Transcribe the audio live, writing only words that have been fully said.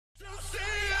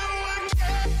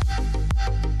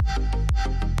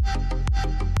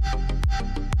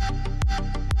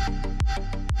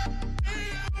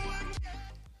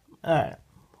Alright,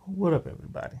 what up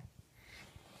everybody?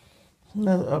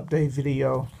 Another update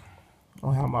video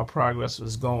on how my progress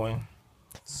was going.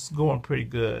 It's going pretty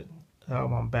good.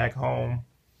 I'm back home.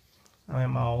 I'm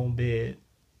in my own bed.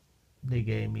 They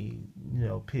gave me,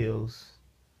 pills.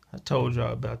 I told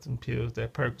y'all about them pills,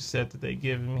 that Percocet that they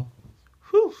giving me.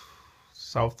 Whew,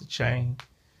 it's off the chain.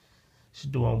 It's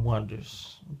doing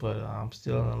wonders, but I'm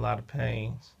still in a lot of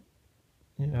pain.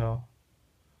 I'm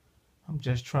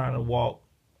just trying to walk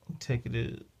and take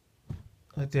it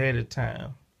a day at a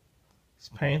time. It's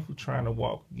painful trying to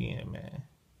walk again, man.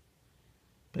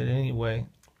 But anyway,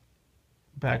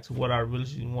 back to what I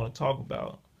really want to talk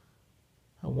about.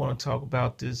 I want to talk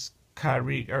about this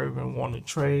Kyrie Irving want to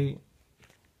trade,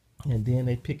 and then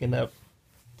they picking up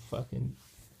fucking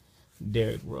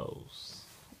Derrick Rose.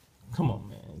 Come on,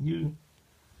 man.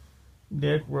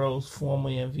 Derrick Rose,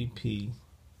 former MVP.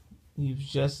 He was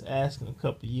just asking a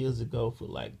couple of years ago for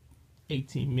like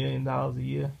 $18 million a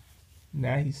year.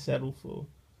 Now he's settled for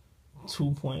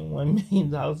 $2.1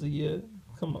 million a year.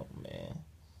 Come on, man.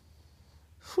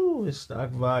 Whew, his stock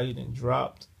value done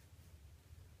dropped.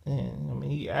 And, I mean,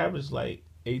 he averaged like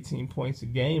 18 points a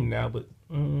game now, but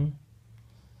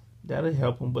that'll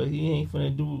help him. But he ain't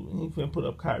finna put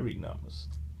up Kyrie numbers.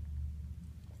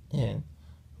 And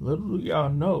little do y'all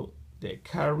know that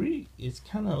Kyrie is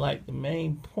kind of like the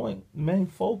main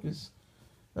focus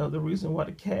of the reason why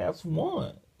the Cavs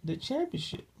won the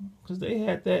championship. Because they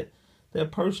had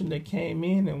that person that came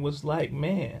in and was like,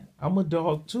 man, I'm a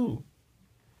dog too.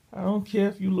 I don't care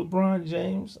if you LeBron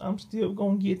James, I'm still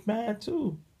going to get mine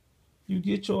too. You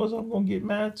get yours, I'm going to get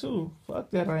mine too.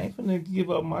 Fuck that, I ain't finna give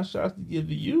up my shots to give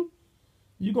to you.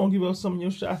 You going to give up some of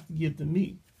your shots to give to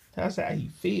me. That's how he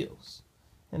feels.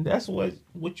 And that's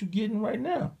what you getting right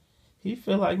now. He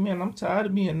feel like, man, I'm tired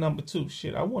of being number two.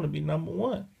 Shit, I want to be number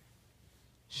one.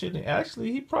 Shit,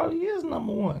 actually, he probably is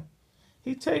number one.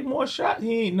 He take more shots.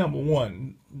 He ain't number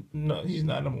one. No, he's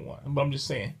not number one. But I'm just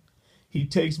saying, he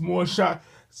takes more shots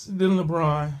than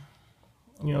LeBron.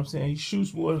 You know what I'm saying? He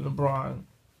shoots more than LeBron.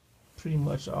 Pretty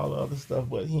much all the other stuff,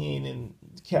 but he ain't in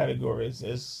categories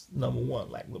as number one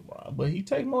like LeBron. But he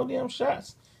take more damn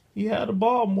shots. He had the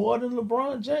ball more than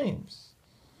LeBron James.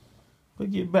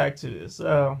 But get back to this.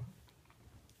 The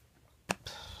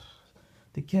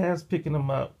Cavs picking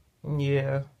him up.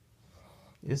 Yeah,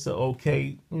 it's a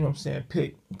okay,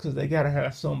 pick, because they got to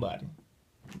have somebody.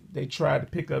 They tried to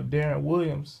pick up Darren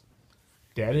Williams.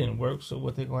 That didn't work, so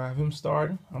what, they going to have him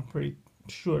starting? I'm pretty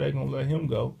sure they're going to let him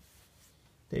go.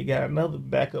 They got another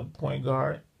backup point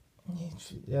guard.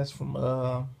 That's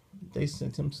from, they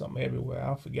sent him something everywhere.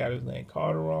 I forgot his name,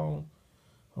 Carteron,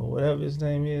 or whatever his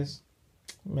name is.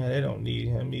 Man, they don't need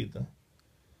him either.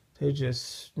 They're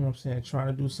just, trying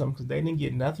to do something, because they didn't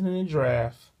get nothing in the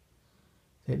draft.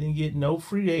 They didn't get no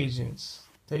free agents.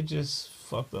 They just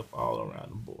fucked up all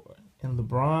around the board. And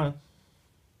LeBron,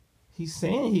 he's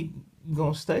saying he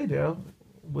gonna stay there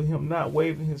with him not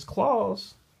waiving his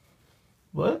clause.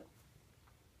 But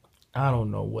I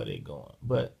don't know where they going.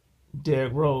 But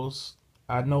Derrick Rose,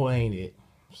 I know ain't it.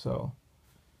 So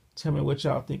tell me what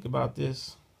y'all think about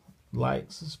this.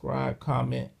 Like, subscribe,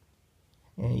 comment.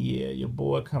 And yeah, your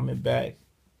boy coming back.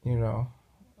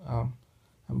 I'm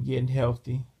getting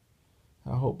healthy.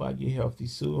 I hope I get healthy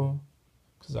soon,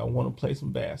 because I want to play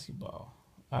some basketball.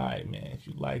 All right, man. If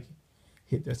you like it,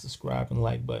 hit that subscribe and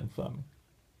like button for me.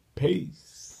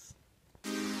 Peace.